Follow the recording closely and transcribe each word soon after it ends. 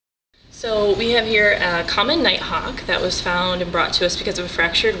So we have here a common nighthawk that was found and brought to us because of a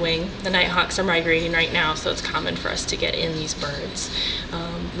fractured wing. The nighthawks are migrating right now, so it's common for us to get in these birds.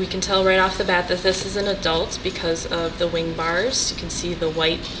 We can tell right off the bat that this is an adult because of the wing bars. You can see the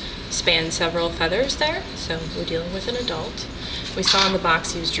white span several feathers there, so we're dealing with an adult. We saw in the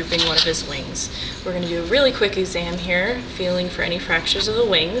box he was drooping one of his wings. We're going to do a really quick exam here, feeling for any fractures of the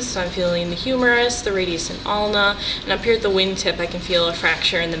wings. So I'm feeling the humerus, the radius and ulna, and up here at the wingtip I can feel a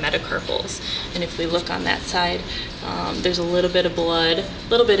fracture in the metacarpals. And if we look on that side, there's a little bit of blood, a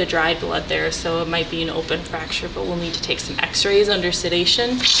little bit of dried blood there, so it might be an open fracture, but we'll need to take some x-rays under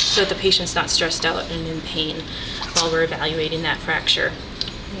sedation so that the patient's not stressed out and in pain while we're evaluating that fracture.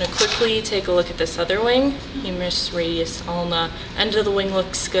 I'm going to quickly take a look at this other wing. Humerus, radius, ulna. End of the wing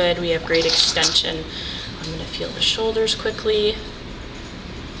looks good. We have great extension. I'm going to feel the shoulders quickly,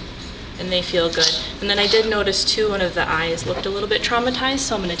 and they feel good. And then I did notice too, one of the eyes looked a little bit traumatized,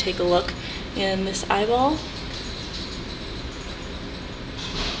 so I'm going to take a look in this eyeball.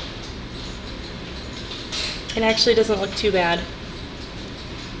 It actually doesn't look too bad.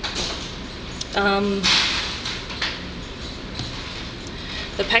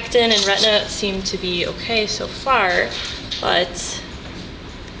 The pectin and retina seem to be okay so far, but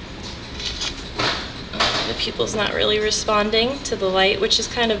the pupil's not really responding to the light, which is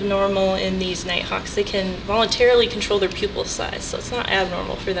kind of normal in these nighthawks. They can voluntarily control their pupil size, so it's not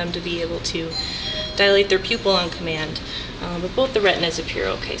abnormal for them to be able to dilate their pupil on command. But both the retinas appear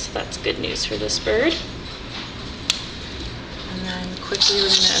okay, so that's good news for this bird. And then quickly we're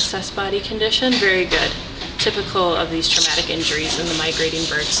going to assess body condition. Very good. Typical of these traumatic injuries in the migrating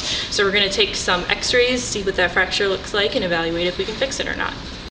birds. So we're going to take some x-rays, see what that fracture looks like, and evaluate if we can fix it or not.